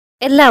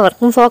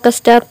എല്ലാവർക്കും focus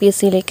star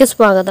PSCയിലേക്ക്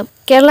സ്വാഗതം.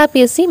 Kerala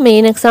PSC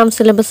main exam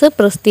syllabus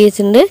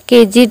പ്രസിദ്ധീകരിച്ചിട്ടുണ്ട്.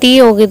 KGT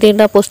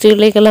യോഗ്യതയുടെ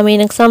പോസ്റ്റുകളിലേക്കുള്ള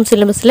മെയിൻ എക്സാം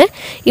സിലബസിലെ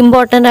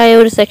ഇമ്പോർട്ടൻ്റ് ആയ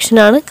ഒരു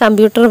സെക്ഷനാണ്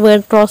കമ്പ്യൂട്ടർ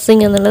വേർഡ്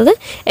പ്രോസസ്സിംഗ് എന്നുള്ളത്.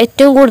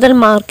 ഏറ്റവും കൂടുതൽ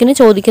മാർക്കിന്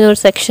ചോദിക്കുന്ന ഒരു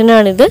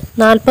സെക്ഷനാണിത്.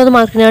 40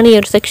 മാർക്കിനാണ് ഈ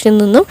ഒരു സെക്ഷനിൽ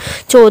നിന്നും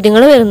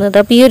ചോദ്യങ്ങൾ വരുന്നത്.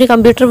 അപ്പോൾ ഈ ഒരു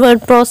കമ്പ്യൂട്ടർ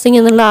വേർഡ് പ്രോസസ്സിംഗ്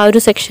എന്നുള്ള ആ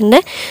ഒരു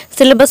സെക്ഷൻ്റെ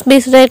സിലബസ്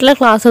ബേസ്ഡ് ആയിട്ടുള്ള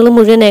ക്ലാസ്സുകൾ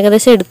മുഴുവൻ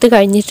ഏകദേശം എടുത്തു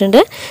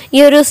കഴിഞ്ഞിട്ടുണ്ട്.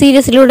 ഈ ഒരു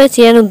സീരീസിലൂടെ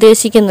ചെയ്യാൻ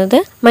ഉദ്ദേശിക്കുന്നത്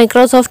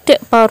മൈക്രോസോഫ്റ്റ്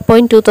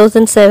PowerPoint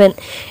 2007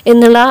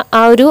 എന്നുള്ള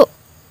ആ ഒരു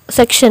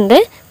സെക്ഷൻ്റെ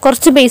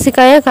കുറച്ച്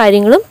ബേസിക്കായ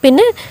കാര്യങ്ങളും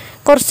പിന്നെ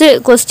കുറച്ച്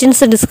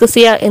ക്വസ്റ്റ്യൻസ് ഡിസ്കസ്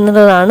ചെയ്യുക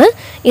എന്നുള്ളതാണ്.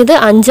 ഇത്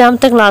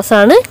 5ാമത്തെ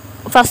ക്ലാസ്സാണ്.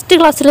 ഫസ്റ്റ്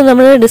ക്ലാസ്സിൽ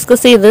നമ്മൾ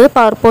ഡിസ്കസ് ചെയ്തത്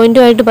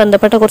PowerPointുമായിട്ട്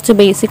ബന്ധപ്പെട്ട കുറച്ച്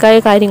ബേസിക്കായ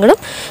കാര്യങ്ങളും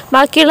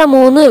ബാക്കിയുള്ള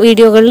 3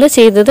 വീഡിയോകളിൽ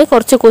ചെയ്തത്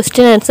കുറച്ച്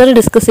ക്വസ്റ്റ്യൻ ആൻസർ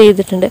ഡിസ്കസ്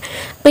ചെയ്തിട്ടുണ്ട്.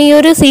 അപ്പോൾ ഈ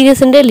ഒരു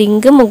സീരീസിൻ്റെ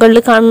ലിങ്ക്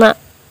മുകളിൽ കാണുന്ന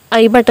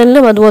ഐ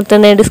ബട്ടണിലും അതുപോലെ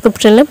തന്നെ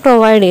ഡിസ്ക്രിപ്ഷനിലും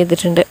പ്രൊവൈഡ്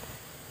ചെയ്തിട്ടുണ്ട്.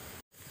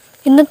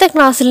 ഇന്നത്തെ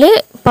ക്ലാസ്സിൽ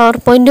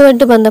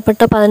PowerPointുമായിട്ട്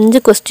ബന്ധപ്പെട്ട 15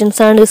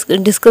 ക്വസ്റ്റ്യൻസാണ്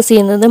ഡിസ്കസ്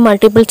ചെയ്യുന്നത്.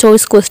 മൾട്ടിപ്പിൾ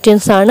ചോയ്സ്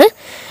ക്വസ്റ്റ്യൻസാണ്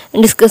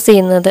ഡിസ്കസ്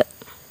ചെയ്യുന്നത്.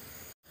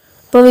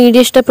 അപ്പോൾ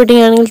വീഡിയോ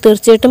ഇഷ്ടപ്പെടുകയാണെങ്കിൽ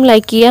തീർച്ചയായിട്ടും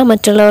ലൈക്ക് ചെയ്യുക,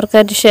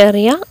 മറ്റുള്ളവർക്കായിട്ട് ഷെയർ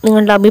ചെയ്യുക,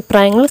 നിങ്ങളുടെ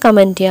അഭിപ്രായങ്ങൾ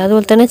കമൻറ്റ് ചെയ്യുക.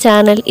 അതുപോലെ തന്നെ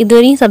ചാനൽ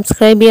ഇതുവരെയും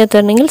സബ്സ്ക്രൈബ്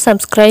ചെയ്യാത്തുണ്ടെങ്കിൽ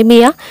സബ്സ്ക്രൈബ്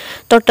ചെയ്യുക,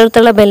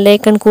 തൊട്ടടുത്തുള്ള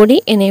ബെല്ലൈക്കൺ കൂടി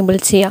എനേബിൾ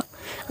ചെയ്യുക.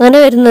 അങ്ങനെ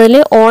വരുന്നതിൽ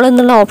ഓൾ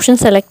എന്നുള്ള ഓപ്ഷൻ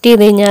സെലക്ട്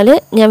ചെയ്ത് കഴിഞ്ഞാൽ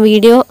ഞാൻ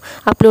വീഡിയോ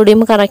അപ്ലോഡ്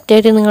ചെയ്യുമ്പോൾ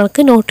കറക്റ്റായിട്ട്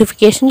നിങ്ങൾക്ക്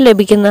നോട്ടിഫിക്കേഷൻ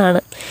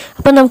ലഭിക്കുന്നതാണ്.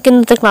 അപ്പോൾ നമുക്ക്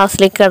ഇന്നത്തെ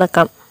ക്ലാസ്സിലേക്ക്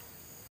കടക്കാം.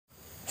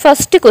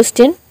 First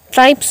question,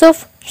 types of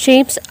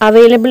shapes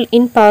available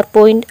in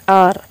PowerPoint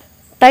are.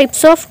 Types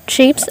of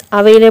shapes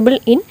available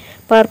in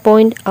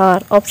PowerPoint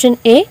are option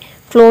A,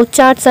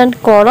 flowcharts and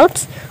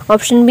callouts,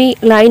 option B,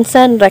 lines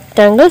and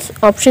rectangles,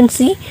 option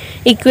C,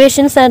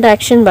 equations and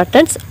action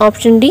buttons,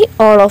 option D,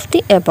 all of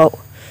the above.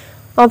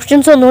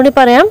 Options ഒന്നുകൂടി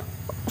പറയാം.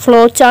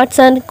 flowcharts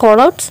and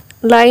callouts,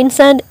 lines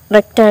and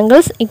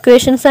rectangles,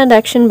 equations and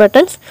action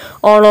buttons,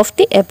 all of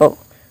the above.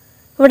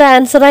 ഇവിടെ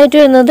answer ആയിട്ട്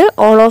വരുന്നത്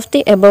all of the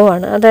above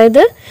ആണ്. അതായത്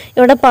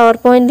ഇവിടെ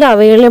PowerPointൽ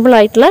available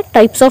ആയിട്ടുള്ള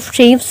types of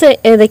shapes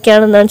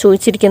ഏതൊക്കെയാണെന്നാണ്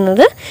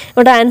ചോദിച്ചിരിക്കുന്നത്.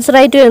 ഇവിടെ ആൻസർ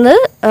ആയിട്ട് വരുന്നത്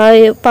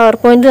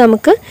PowerPointൽ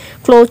നമുക്ക്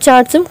ഫ്ലോ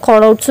ചാർട്ട്സും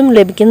കോളൗട്ട്സും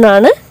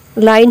ലഭിക്കുന്നതാണ്,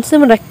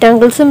 ലൈൻസും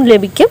റെക്റ്റാങ്കിൾസും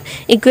ലഭിക്കും,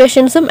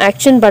 ഇക്വേഷൻസും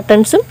ആക്ഷൻ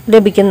ബട്ടൺസും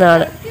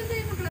ലഭിക്കുന്നതാണ്.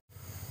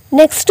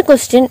 Next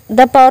question,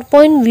 the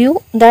PowerPoint view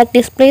that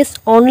displace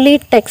only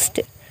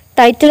text,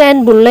 title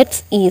and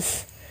bullets is.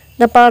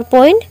 The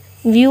PowerPoint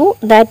view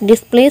that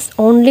displace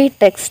only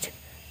text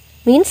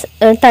means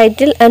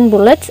title and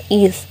bullets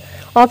is.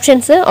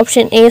 Options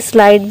option A,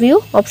 slide view,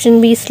 option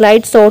B,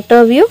 slide sorter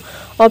view,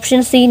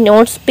 option C,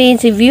 notes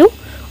page view,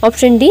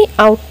 option D,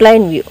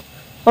 outline view.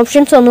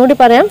 Options ഒന്നുകൂടി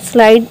പറയാം.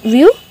 slide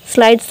view,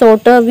 slide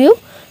sorter view,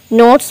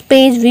 notes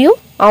page view,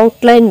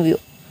 outline view.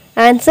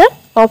 Answer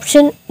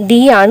option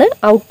D ആണ്,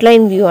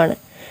 outline view ആണ്.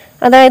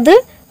 അതായത്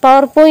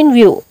PowerPoint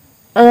view,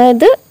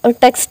 അതായത്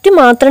text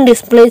മാത്രം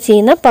display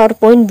ചെയ്യുന്ന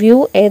PowerPoint view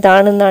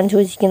ഏതാണെന്നാണ്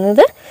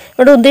ചോദിക്കുന്നത്.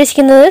 ഇവിടെ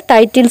ഉദ്ദേശിക്കുന്നത്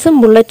ടൈറ്റിൽസും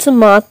ബുള്ളറ്റ്സും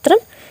മാത്രം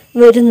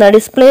വരുന്ന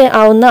ഡിസ്പ്ലേ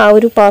ആവുന്ന ആ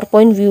ഒരു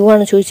PowerPoint വ്യൂ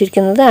ആണ്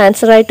ചോദിച്ചിരിക്കുന്നത്.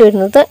 ആൻസർ ആയിട്ട്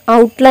വരുന്നത്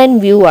ഔട്ട്ലൈൻ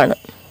വ്യൂ ആണ്.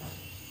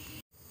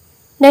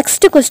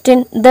 Next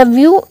question, the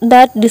view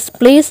that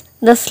displays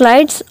the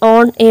slides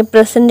on A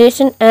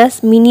presentation as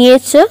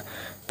miniature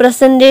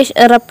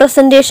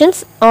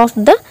representations of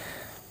the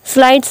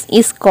slides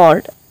is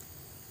called.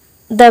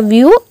 The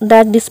view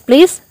that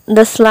displays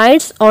the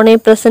slides on a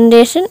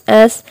presentation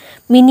as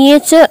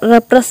miniature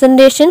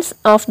representations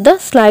of the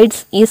slides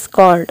is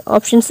called.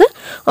 Options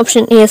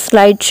option A,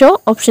 slideshow,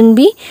 option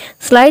B,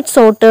 slide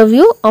sorter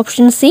view,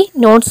 option C,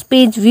 notes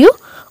page view,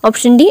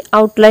 option D,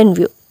 outline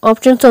view.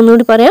 Options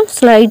ഒന്നുകൂടി പറയാം.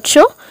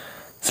 slideshow,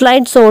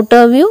 slide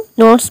sorter view,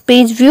 notes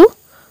page view,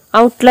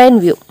 outline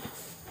view.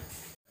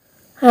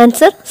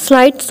 Answer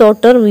slide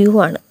sorter view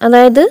ആണ്.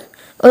 അതായത്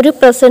ഒരു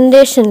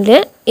പ്രസൻറ്റേഷനിൽ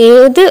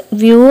ഏത്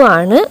view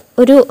ആണ്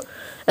ഒരു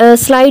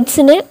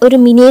സ്ലൈഡ്സിനെ ഒരു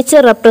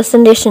miniature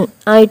representation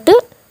ആയിട്ട്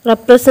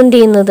represent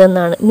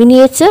ചെയ്യുന്നതെന്നാണ്.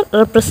 Miniature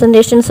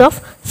representations of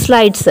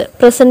slides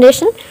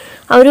presentation,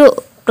 ആ ഒരു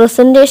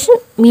പ്രസൻറ്റേഷൻ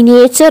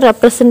മിനിയേച്ചർ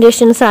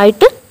റെപ്രസെൻറ്റേഷൻസ്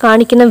ആയിട്ട്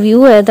കാണിക്കുന്ന വ്യൂ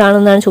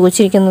ഏതാണെന്നാണ്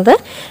ചോദിച്ചിരിക്കുന്നത്.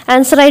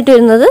 ആൻസർ ആയിട്ട്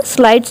വരുന്നത്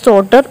സ്ലൈഡ്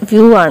സോർട്ടർ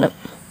വ്യൂ ആണ്.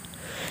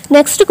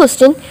 Next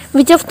question,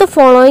 which of the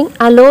following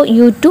hello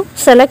U to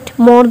select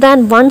more than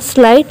one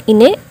slide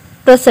in A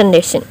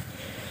presentation.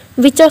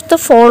 Which of the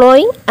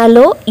following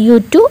allow you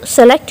to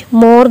select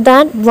more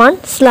than one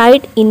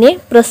slide in a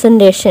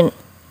presentation?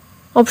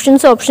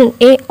 Options option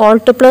A,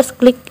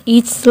 Alt+click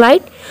each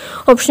slide,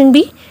 option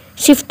B,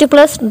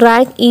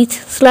 Shift+drag each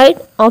slide,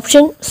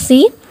 option C,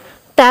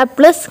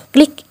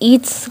 Tab+click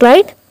each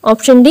slide,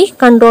 option D,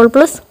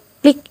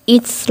 ctrl+click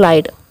each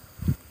slide.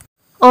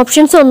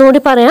 Options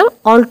ഒന്നുകൂടി പറയാം.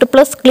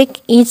 Alt+click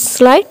each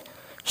slide,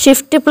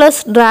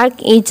 Shift+drag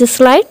each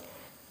slide,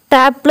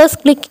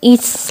 Tab+click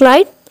each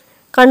slide,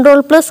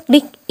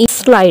 ctrl+click each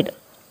slide.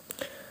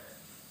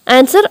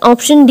 Answer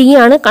option D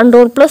ആണ്,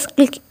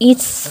 ctrl+click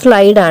each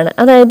slide ആണ്.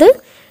 അതായത്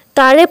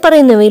താഴെ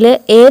പറയുന്നവയിൽ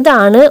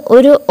ഏതാണ്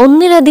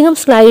ഒന്നിലധികം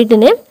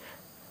സ്ലൈഡിനെ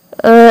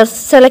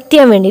select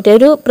ചെയ്യാൻ വേണ്ടിയിട്ട്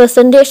ഒരു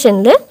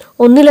പ്രസൻറ്റേഷനിൽ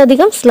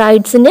ഒന്നിലധികം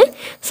സ്ലൈഡ്സിനെ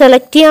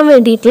സെലക്ട് ചെയ്യാൻ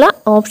വേണ്ടിയിട്ടുള്ള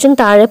ഓപ്ഷൻ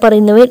താഴെ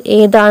പറയുന്നവയിൽ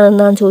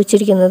ഏതാണെന്നാണ്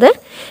ചോദിച്ചിരിക്കുന്നത്.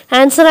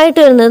 ആൻസറായിട്ട്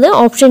വരുന്നത്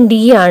ഓപ്ഷൻ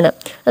ഡി ആണ്.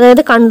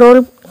 അതായത് കൺട്രോൾ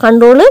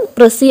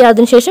പ്രസ് ചെയ്യുക,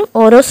 അതിനുശേഷം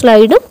ഓരോ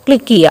സ്ലൈഡും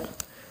ക്ലിക്ക് ചെയ്യുക.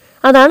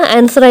 അതാണ്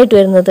ആൻസറായിട്ട്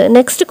വരുന്നത്.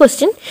 Next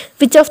question,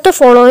 which of the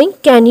following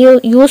can you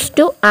use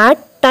to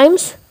add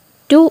times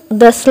to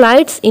the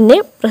slides in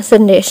A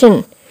presentation?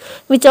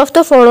 Which of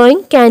the following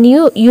can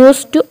you use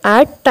to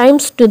add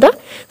times to the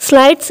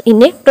slides in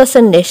a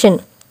presentation?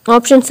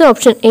 Options: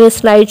 option A,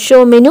 slideshow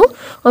menu.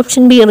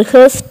 Option B,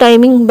 rehearse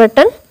timing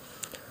button.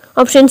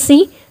 Option C,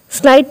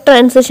 slide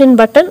transition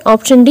button.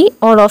 Option D,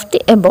 all of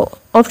the above.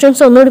 Options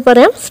ഒന്നുകൂടി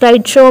പറയാം.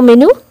 slideshow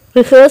menu,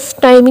 rehearse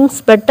timings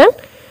button,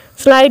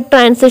 slide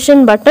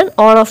transition button,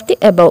 all of the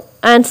above.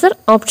 Answer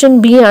option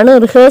B ആണ്,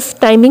 rehearse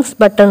timings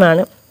button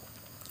ആണ്.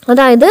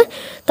 അതായത്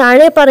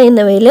താഴെ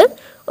പറയുന്നവയിൽ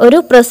ഒരു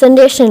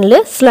പ്രസൻറ്റേഷനിൽ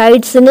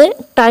സ്ലൈഡ്സിന്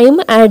time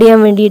add ചെയ്യാൻ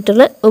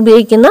വേണ്ടിയിട്ടുള്ള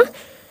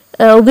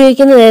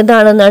ഉപയോഗിക്കുന്നത്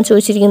ഏതാണെന്നാണ്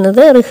ചോദിച്ചിരിക്കുന്നത്.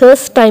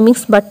 റിഹേഴ്സ്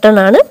ടൈമിങ്സ് ബട്ടൺ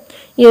ആണ്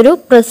ഈ ഒരു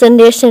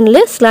പ്രസൻറ്റേഷനിൽ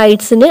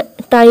സ്ലൈഡ്സിന്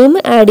ടൈം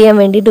ആഡ് ചെയ്യാൻ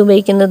വേണ്ടിയിട്ട്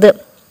ഉപയോഗിക്കുന്നത്.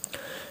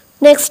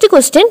 Next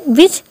question,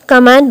 which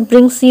command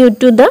brings U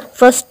to the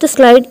first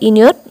slide in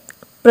your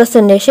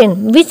presentation?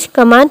 Which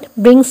command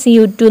brings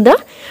you to the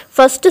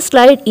first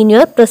slide in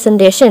your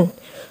presentation?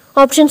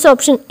 Options: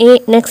 option A,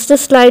 next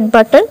slide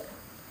button.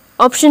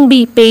 Option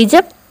B, page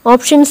up.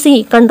 Option C,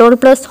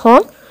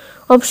 ctrl+home.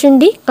 Option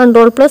D,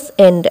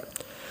 ctrl+end.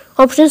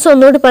 Options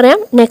ഒന്നുകൂടി പറയാം.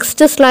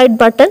 Next slide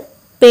button,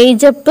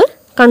 page up,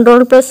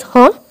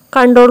 ctrl+home,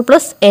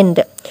 ctrl+end.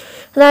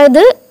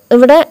 അതായത്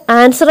ഇവിടെ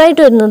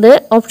ആൻസറായിട്ട് വരുന്നത്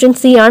option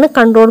C ആണ്,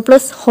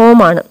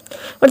 ctrl+home ആണ്.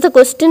 ഇവിടുത്തെ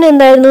question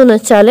എന്തായിരുന്നു എന്ന്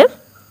വെച്ചാൽ,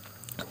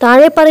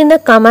 താഴെ പറയുന്ന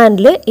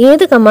കമാൻഡിൽ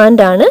ഏത്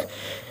കമാൻഡാണ്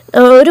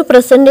ഒരു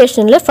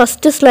പ്രസൻറ്റേഷനിൽ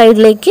ഫസ്റ്റ്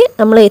സ്ലൈഡിലേക്ക്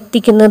നമ്മൾ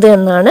എത്തിക്കുന്നത്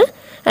എന്നാണ്.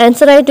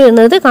 ആൻസറായിട്ട്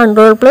വരുന്നത്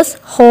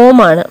ctrl+home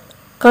ആണ്.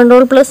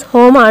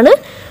 ctrl+home ആണ്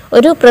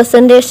ഒരു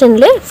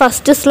പ്രസൻറ്റേഷനിൽ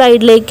ഫസ്റ്റ്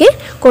സ്ലൈഡിലേക്ക്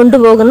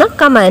കൊണ്ടുപോകുന്ന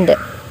command.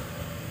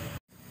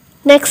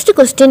 Next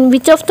question,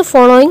 which of the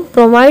following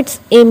provides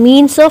A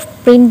means of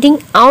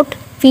printing out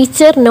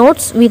feature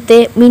notes with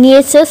a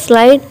miniature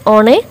slide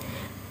on A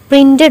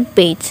printed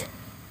page?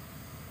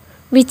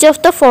 Which of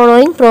the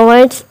following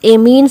provides a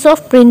means of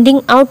printing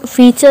out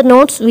feature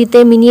notes with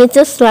a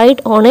miniature slide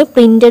on a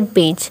printed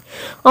page?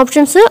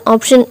 Options: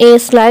 option A,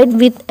 slide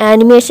with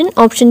animation.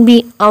 Option B,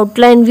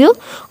 outline view.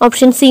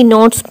 Option C,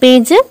 notes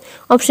page.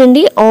 Option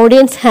D,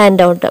 audience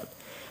handout.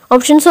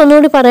 Options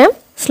ഒന്നുകൂടി പറയാം.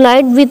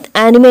 slide with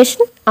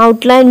animation,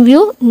 outline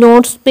view,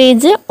 notes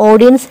page,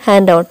 audience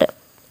handout.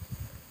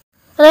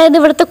 അതായത്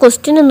ഇവിടുത്തെ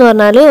question എന്ന്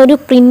പറഞ്ഞാൽ ഒരു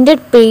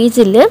printed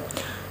പേജിൽ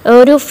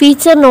ഒരു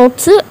feature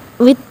notes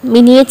വിത്ത്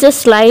miniature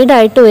slide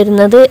ആയിട്ട്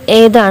വരുന്നത്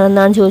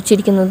ഏതാണെന്നാണ്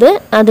ചോദിച്ചിരിക്കുന്നത്.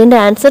 അതിൻ്റെ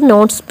ആൻസർ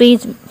നോട്ട്സ്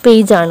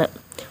പേജ് ആണ്.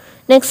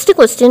 Next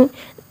question,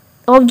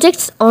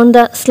 objects on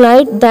the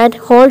slide that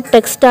hold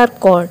text are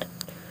called?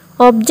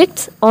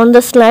 Objects on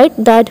the slide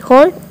that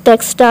hold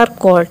text are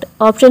called.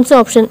 Options: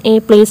 option A,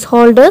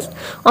 placeholders.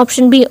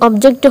 Option B,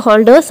 object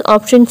holders.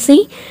 Option C,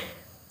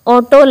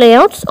 auto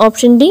layouts.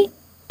 Option D,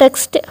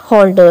 text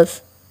holders.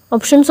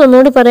 Options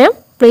ഒന്നുകൂടി പറയാം.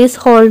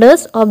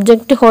 placeholders,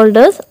 object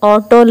holders,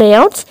 auto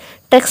layouts,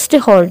 text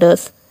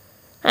holders.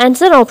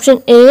 Answer option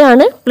A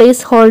ആണ്,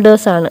 place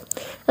holders ആണ്.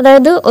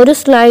 അതായത് ഒരു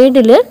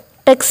സ്ലൈഡിൽ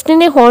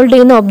ടെക്സ്റ്റിനെ hold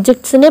ചെയ്യുന്ന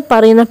ഒബ്ജക്ട്സിനെ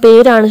പറയുന്ന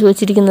പേരാണ്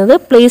ചോദിച്ചിരിക്കുന്നത്.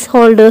 പ്ലേസ്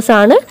ഹോൾഡേഴ്സ്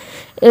ആണ്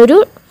ഒരു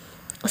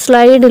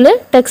സ്ലൈഡിൽ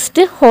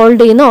ടെക്സ്റ്റ് ഹോൾഡ്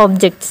ചെയ്യുന്ന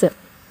objects.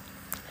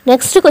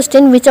 Next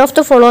question, which of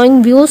the following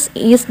views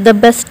is the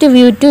best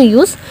view to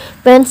use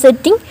when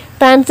setting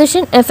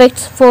transition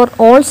effects for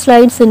all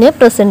slides in A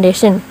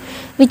presentation?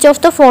 Which of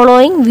the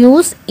following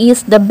views is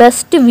the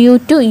best view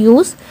to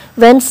use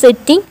when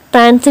setting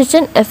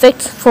transition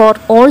effects for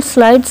all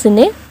slides in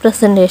a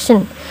presentation?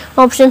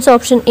 Options: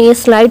 option A,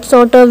 slide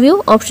sorter view.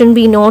 Option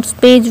B, notes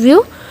page view.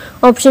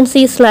 Option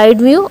C,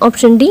 slide view.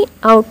 Option D,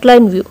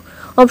 outline view.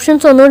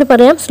 Options ഒന്നുകൂടി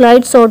പറയാം.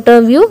 slide sorter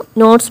view,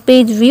 notes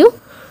page view,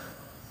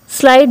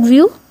 slide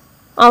view,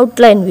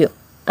 outline view.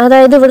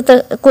 അതായത് ഇവിടുത്തെ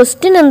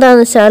question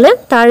എന്താണെന്ന് വെച്ചാൽ,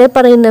 താഴെ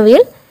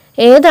പറയുന്നവയിൽ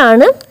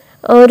ഏതാണ്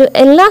ഒരു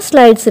എല്ലാ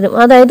സ്ലൈഡ്സിനും,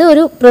 അതായത്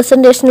ഒരു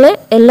പ്രസൻറ്റേഷനിലെ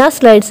എല്ലാ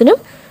സ്ലൈഡ്സിനും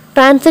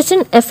ട്രാൻസിഷൻ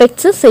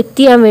എഫക്ട്സ് സെറ്റ്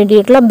ചെയ്യാൻ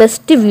വേണ്ടിയിട്ടുള്ള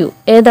ബെസ്റ്റ് വ്യൂ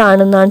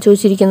ഏതാണെന്നാണ്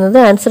ചോദിച്ചിരിക്കുന്നത്.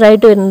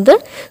 ആൻസറായിട്ട് വരുന്നത്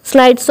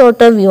സ്ലൈഡ്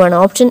സോർട്ടർ വ്യൂ ആണ്.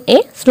 Option A,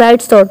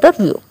 slide sorter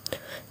view.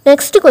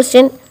 Next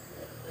question,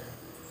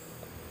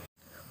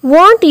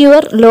 want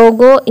your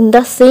logo in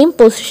the same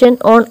position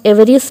on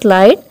every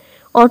slide,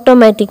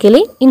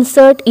 automatically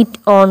insert it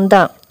on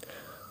the.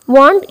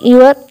 Want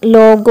your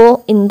logo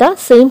in the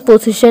same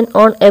position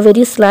on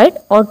every slide,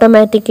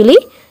 automatically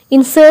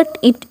insert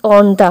it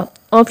on the.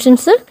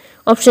 Options: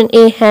 option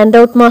A,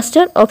 handout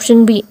master. Option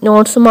B,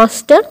 notes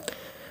master.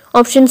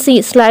 Option C,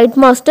 slide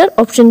master.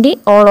 Option D,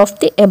 all of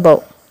the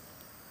above.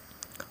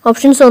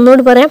 Options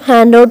ഒന്നുകൂടി പറയാം.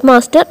 handout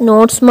master,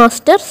 notes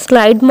master,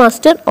 slide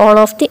master, all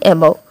of the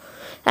above.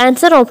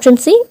 Answer option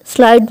C,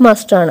 slide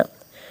master ആണ്.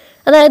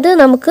 അതായത്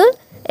നമുക്ക്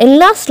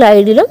എല്ലാ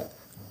സ്ലൈഡിലും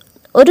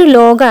ഒരു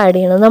logo add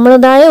ചെയ്യണം.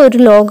 നമ്മളതായ ഒരു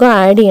logo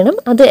add ചെയ്യണം.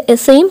 അത്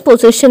സെയിം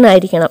പൊസിഷൻ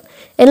ആയിരിക്കണം.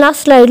 എല്ലാ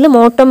സ്ലൈഡിലും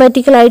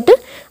ഓട്ടോമാറ്റിക്കലായിട്ട്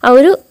ആ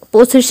ഒരു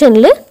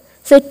പൊസിഷനിൽ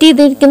സെറ്റ്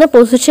ചെയ്തിരിക്കുന്ന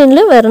പൊസിഷനിൽ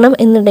വരണം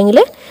എന്നുണ്ടെങ്കിൽ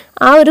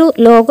ആ ഒരു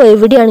ലോഗോ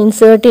എവിടെയാണ്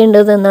ഇൻസേർട്ട്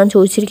ചെയ്യേണ്ടത് എന്നാണ്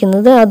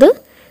ചോദിച്ചിരിക്കുന്നത്. അത്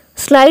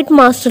സ്ലൈഡ്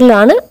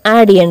മാസ്റ്ററിലാണ്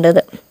ആഡ്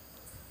ചെയ്യേണ്ടത്.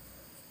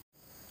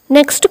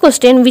 Next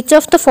question, which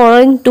of the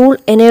following tool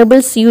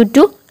enables U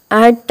to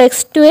add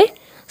text to A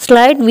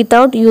slide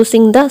without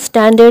using the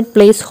standard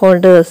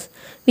placeholders?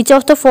 Which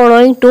of the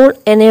following tool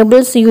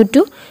enables you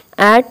to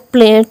add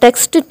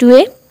text to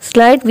a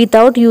slide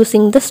without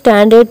using the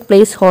standard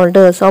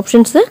placeholders?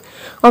 Options: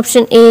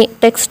 option A,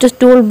 text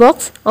toolbox,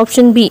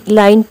 option B,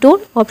 line tool,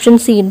 option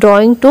C,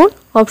 drawing tool,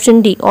 option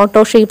D,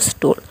 auto shapes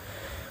tool.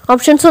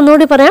 Options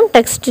ഒന്നുകൂടി പറയാം: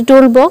 text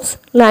toolbox,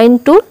 line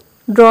tool,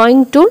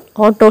 drawing tool,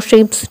 auto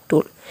shapes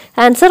tool.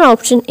 Answer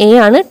option A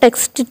ആണ്,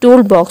 text tool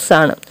box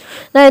ആണ്.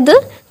 അതായത്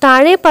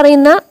താഴെ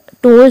പറയുന്ന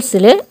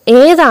ടൂൾസിൽ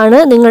ഏതാണ്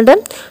നിങ്ങളുടെ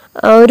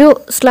ഒരു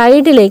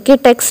സ്ലൈഡിലേക്ക്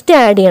ടെക്സ്റ്റ്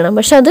ആഡ് ചെയ്യണം,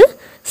 പക്ഷെ അത്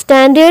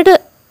standard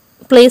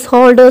place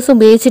holders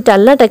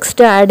ഉപയോഗിച്ചിട്ടല്ല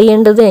text add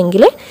ചെയ്യേണ്ടത്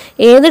എങ്കിൽ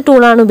ഏത്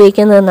ടൂളാണ്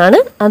ഉപയോഗിക്കുന്നതെന്നാണ്.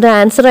 അത്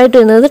ആൻസറായിട്ട്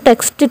വരുന്നത്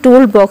ടെക്സ്റ്റ്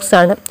ടൂൾ ബോക്സ്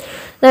ആണ്.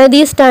 അതായത്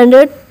ഈ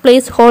സ്റ്റാൻഡേർഡ്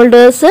പ്ലേസ്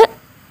ഹോൾഡേഴ്സ്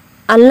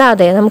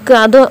അല്ലാതെ നമുക്ക്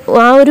അത്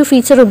ആ ഒരു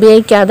ഫീച്ചർ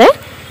ഉപയോഗിക്കാതെ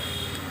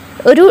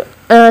ഒരു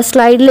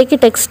സ്ലൈഡിലേക്ക്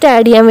ടെക്സ്റ്റ്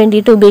ആഡ് ചെയ്യാൻ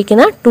വേണ്ടിയിട്ട്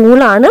ഉപയോഗിക്കുന്ന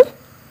ടൂളാണ്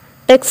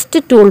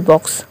text tool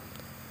box.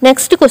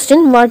 Next question,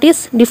 what is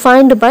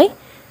defined by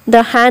the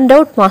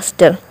handout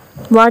master?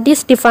 What is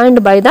defined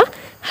by the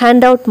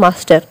handout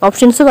master?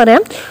 Options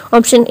പറയാം: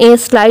 option A,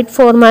 slide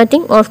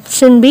formatting,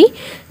 option B,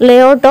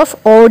 layout of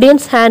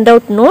audience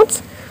handout notes,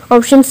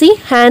 option C,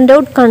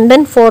 handout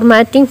content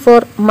formatting for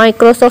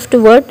Microsoft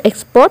Word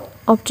export,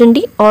 option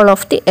D, all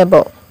of the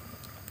above.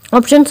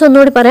 Options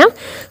ഒന്നുകൂടി പറയാം: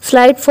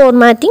 slide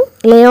formatting,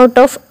 layout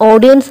of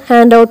audience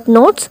handout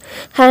notes,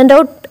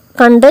 handout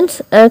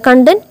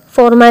content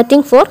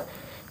formatting for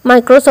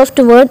Microsoft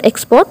Word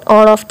export,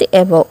 all of the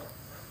above.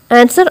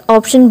 Answer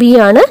option B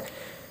ആണ്,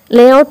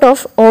 layout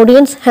of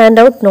audience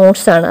hand out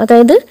notes ആണ്.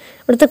 അതായത്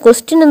ഇവിടുത്തെ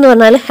question എന്ന്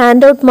പറഞ്ഞാൽ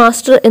hand out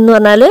master എന്ന്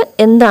പറഞ്ഞാൽ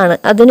എന്താണ്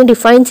അതിന്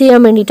ഡിഫൈൻ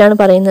ചെയ്യാൻ വേണ്ടിയിട്ടാണ്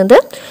പറയുന്നത്.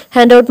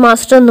 ഹാൻഡ് ഔട്ട്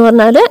മാസ്റ്റർ എന്ന്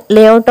പറഞ്ഞാൽ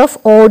layout of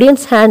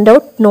audience hand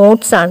out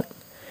notes ആണ്.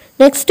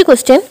 Next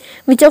question,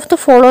 which of the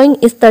following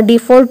is the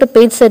default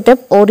page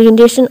setup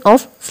orientation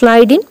of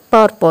slide in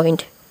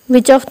PowerPoint?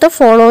 Which of the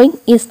following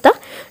is the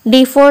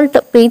default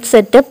page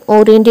setup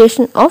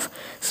orientation of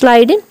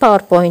slide in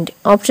PowerPoint?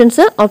 Options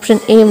are: option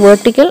A,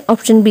 vertical,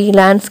 option B,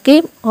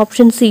 landscape,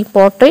 option C,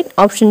 portrait,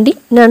 option D,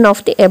 none of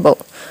the above.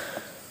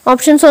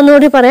 Options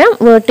ഒന്നുകൂടി പറയാം: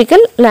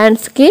 vertical,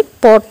 landscape,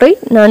 portrait,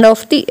 none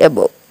of the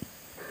above.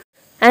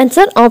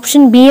 Answer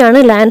option B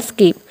ആണ്,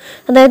 landscape.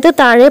 അതായത്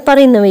താഴെ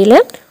പറയുന്നവയിൽ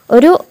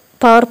ഒരു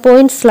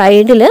PowerPoint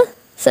സ്ലൈഡിൽ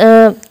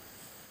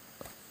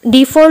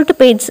default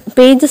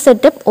page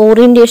setup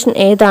orientation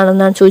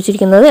ഏതാണെന്നാണ്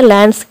ചോദിച്ചിരിക്കുന്നത്.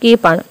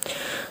 Landscape ആണ്.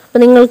 അപ്പോൾ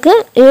നിങ്ങൾക്ക്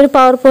ഈ ഒരു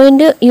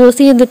PowerPoint യൂസ്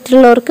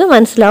ചെയ്തിട്ടുള്ളവർക്ക്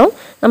മനസ്സിലാവും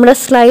നമ്മുടെ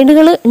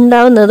സ്ലൈഡുകൾ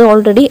ഉണ്ടാകുന്നത്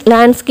ഓൾറെഡി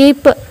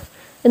ലാൻഡ്സ്കേപ്പ്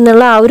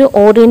എന്നുള്ള ആ ഒരു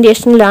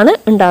ഓറിയൻറ്റേഷനിലാണ്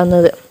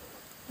ഉണ്ടാകുന്നത്.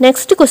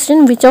 Next question,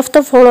 which of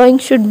the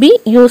following should be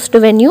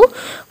used when you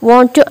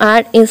want to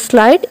add A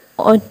slide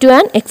to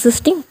an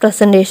existing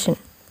presentation?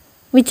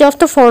 Which of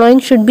the following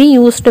should be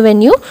used when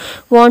you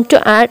want to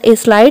add a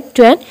slide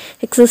to an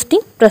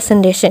existing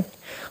presentation?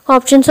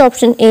 Options: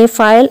 option A,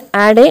 file,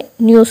 add a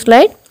new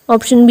slide,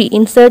 option B,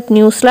 insert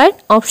new slide,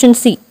 option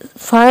C,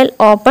 file,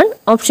 open,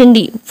 option D,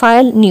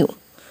 file, new.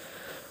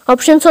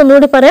 Options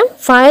ഒന്നുകൂടി പറയാം: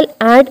 file,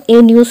 add a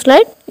new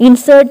slide,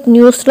 insert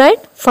new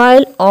slide,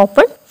 file,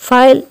 open,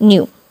 file,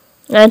 new.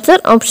 Answer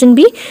option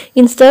B,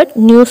 insert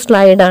new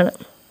slide ആണ്.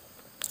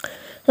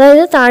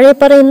 അതായത് താഴെ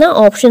പറയുന്ന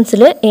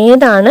ഓപ്ഷൻസിൽ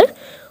ഏതാണ്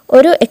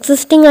ഒരു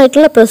existing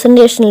ആയിട്ടുള്ള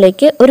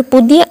പ്രസൻറ്റേഷനിലേക്ക് ഒരു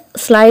പുതിയ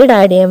സ്ലൈഡ്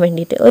ആഡ്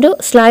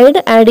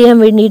ചെയ്യാൻ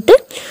വേണ്ടിയിട്ട്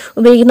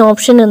ഉപയോഗിക്കുന്ന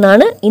ഓപ്ഷൻ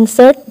എന്നാണ്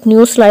ഇൻസേർട്ട്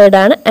ന്യൂ സ്ലൈഡ്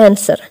ആണ്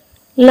ആൻസർ.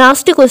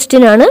 ലാസ്റ്റ്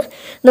ക്വസ്റ്റ്യൻ ആണ്,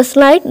 the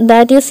slide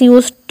that is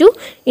used to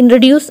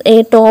introduce A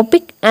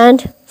topic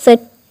and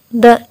set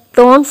the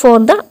tone for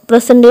the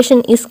presentation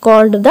is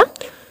called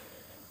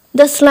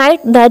the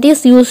slide that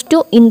is used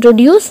to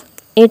introduce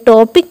A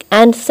topic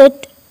and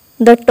set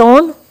the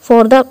tone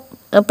for the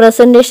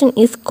presentation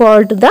is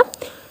called the.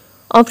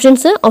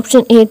 Options: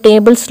 option A,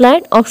 table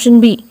slide, option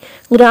B,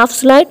 graph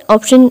slide,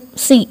 option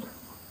C,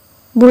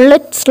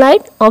 bullet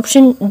slide,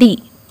 option D,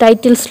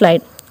 title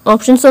slide.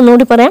 Options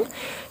ഒന്നുകൂടി പറയാം: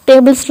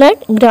 table slide,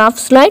 graph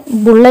slide,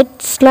 bullet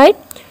slide,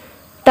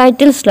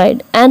 title slide.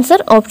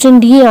 Answer option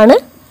D ആണ്,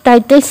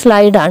 title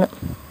slide ആണ്.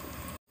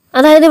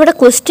 അതായത് ഇവിടെ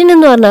question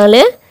എന്ന് പറഞ്ഞാൽ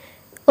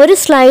ഒരു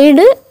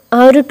slide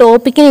ആ ഒരു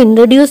ടോപ്പിക്കിനെ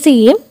ഇൻട്രൊഡ്യൂസ്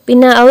ചെയ്യും,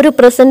 പിന്നെ ആ ഒരു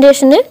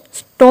പ്രസൻറ്റേഷന്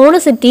ടോൺ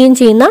സെറ്റ് ചെയ്യുകയും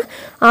ചെയ്യുന്ന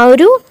ആ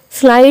ഒരു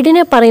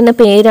സ്ലൈഡിന് പറയുന്ന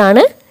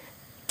പേരാണ്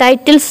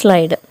ടൈറ്റിൽ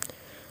സ്ലൈഡ്.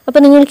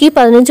 അപ്പോൾ നിങ്ങൾക്ക് ഈ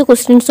 15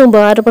 ക്വസ്റ്റ്യൻസും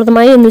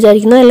ഉപകാരപ്രദമായി എന്ന്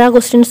വിചാരിക്കുന്നു. എല്ലാ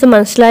ക്വസ്റ്റ്യൻസും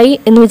മനസ്സിലായി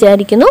എന്ന്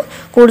വിചാരിക്കുന്നു.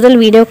 കൂടുതൽ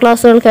വീഡിയോ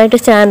ക്ലാസ്സുകൾക്കായിട്ട്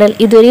ചാനൽ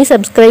ഇതുവരെയും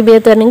സബ്സ്ക്രൈബ്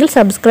ചെയ്യാത്തവരെങ്കിൽ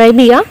സബ്സ്ക്രൈബ്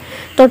ചെയ്യുക.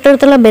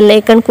 തൊട്ടടുത്തുള്ള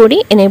ബെല്ലൈക്കൺ കൂടി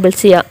എനേബിൾ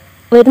ചെയ്യുക.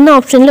 വരുന്ന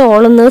ഓപ്ഷനിൽ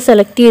ഓൾ എന്നത്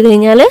സെലക്ട് ചെയ്ത്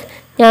കഴിഞ്ഞാൽ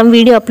ഞാൻ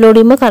വീഡിയോ അപ്ലോഡ്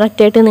ചെയ്യുമ്പോൾ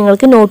കറക്റ്റായിട്ട്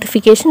നിങ്ങൾക്ക്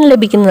നോട്ടിഫിക്കേഷൻ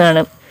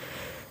ലഭിക്കുന്നതാണ്.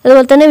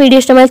 അതുപോലെ തന്നെ വീഡിയോ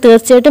ഇഷ്ടമായാൽ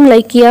തീർച്ചയായിട്ടും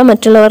ലൈക്ക് ചെയ്യുക,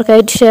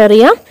 മറ്റുള്ളവർക്കായിട്ട് ഷെയർ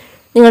ചെയ്യുക,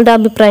 നിങ്ങളുടെ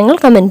അഭിപ്രായങ്ങൾ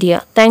കമൻറ്റ്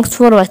ചെയ്യുക. Thanks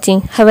for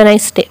watching. Have A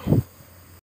nice day.